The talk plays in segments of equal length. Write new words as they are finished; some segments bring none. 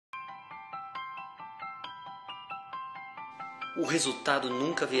O resultado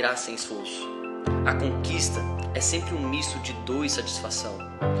nunca virá sem esforço. A conquista é sempre um misto de dor e satisfação.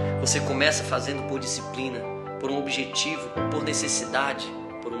 Você começa fazendo por disciplina, por um objetivo, por necessidade,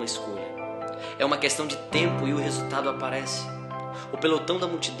 por uma escolha. É uma questão de tempo e o resultado aparece. O pelotão da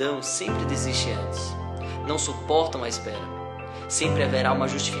multidão sempre desiste antes. Não suportam a espera. Sempre haverá uma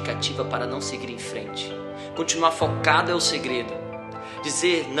justificativa para não seguir em frente. Continuar focado é o segredo.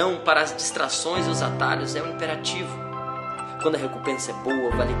 Dizer não para as distrações e os atalhos é um imperativo. Quando a recompensa é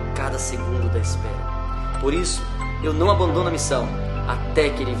boa, vale cada segundo da espera. Por isso, eu não abandono a missão até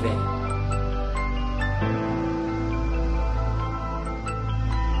que ele venha.